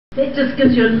That just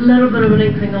gives you a little bit of an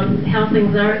inkling on how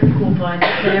things are at the Kopae.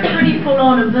 They're pretty full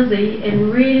on and busy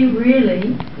and really,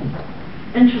 really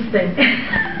interesting.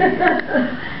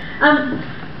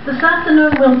 This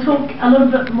afternoon we'll talk a little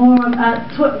bit more,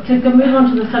 to move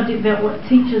on to the subject about what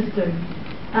teachers do.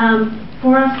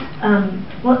 For us,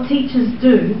 what teachers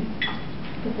do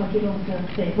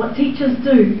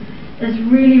is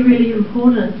really, really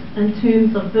important in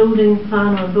terms of building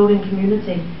whanau and building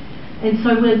community. And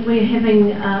so we're having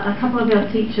a couple of our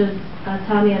teachers,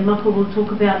 Tani and Mako, will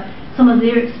talk about some of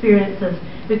their experiences,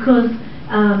 because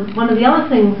one of the other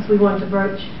things we want to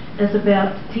broach is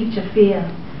about teacher fear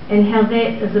and how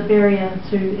that is a barrier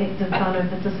to active whanau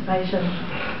participation.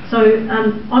 So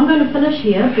I'm going to finish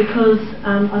here because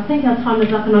I think our time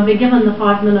is up and I've been given the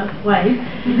 5-minute wave.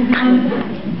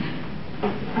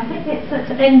 I think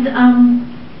that's it. And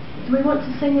do we want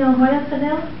to sing our waiata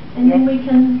now? And then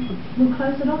we'll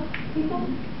close it off, people?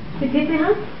 Te pepe,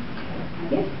 huh?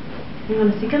 Yes? Hang on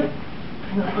a second.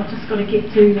 I've just got to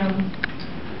get to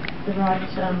the right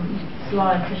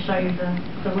slide to show you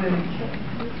the words.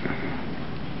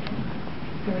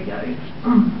 Here we go.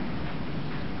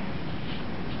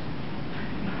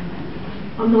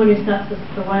 I'm the one who starts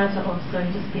the waiata off, so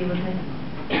just bear with me.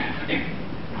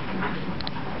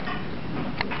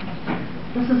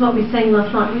 This is what we sang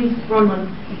last night. Where's Bronwyn?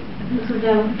 This was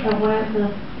our waiata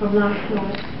from last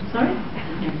night. Sorry? I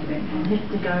have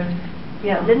to go.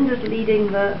 Yeah, Linda's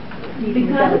leading the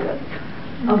delegates.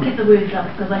 I'll get the words up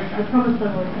because I promised I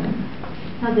would.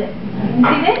 How's that? Can you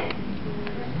see that?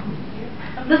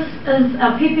 This is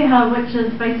our pepeha, which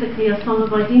is basically a song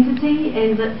of identity,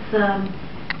 and it's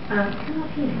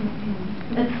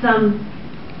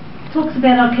talks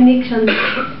about our connections,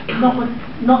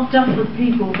 not just with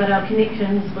people, but our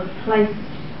connections with place,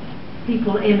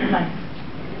 people and place.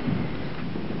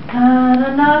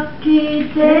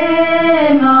 Taranaki te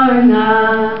maunga,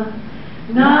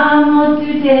 ngā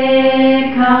motu te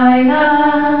kainga,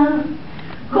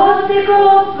 ko te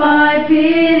Kopae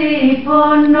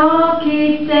Piripono ki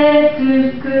te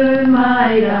tuku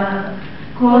maira,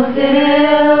 ko te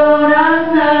reo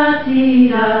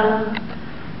rangatira,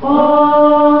 o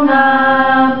ngā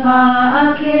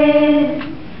paake,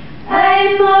 ei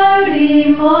Maori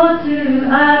motu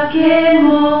ake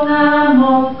mo ngā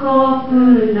moko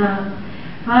puna,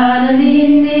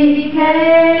 paranini I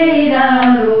kei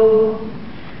raro,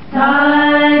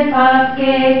 tai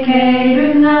pake kei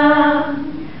runga,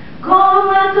 ko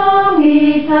ngā tongi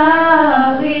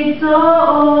tāwito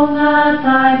o ngā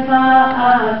taipa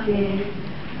ake,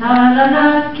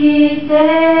 taranaki te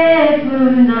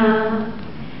puna,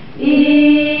 I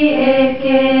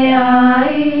eke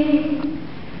ai,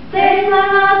 te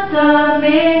tangata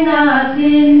me ngā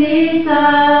tini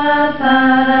tātaraki,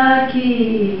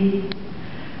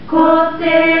 ko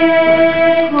te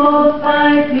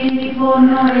Kopae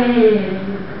Piripono e,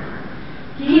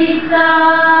 kita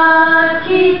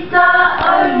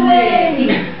auehi.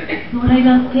 Nō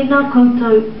reira, tēnā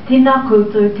koutou, tēnā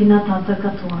tātou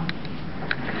katoa.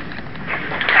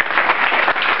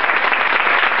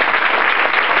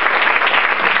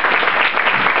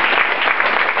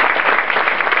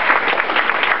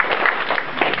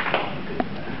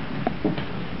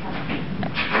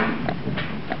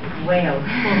 Well,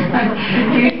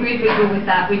 we go with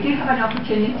that. We do have an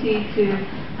opportunity to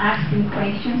ask some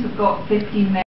questions. We've got 15 minutes.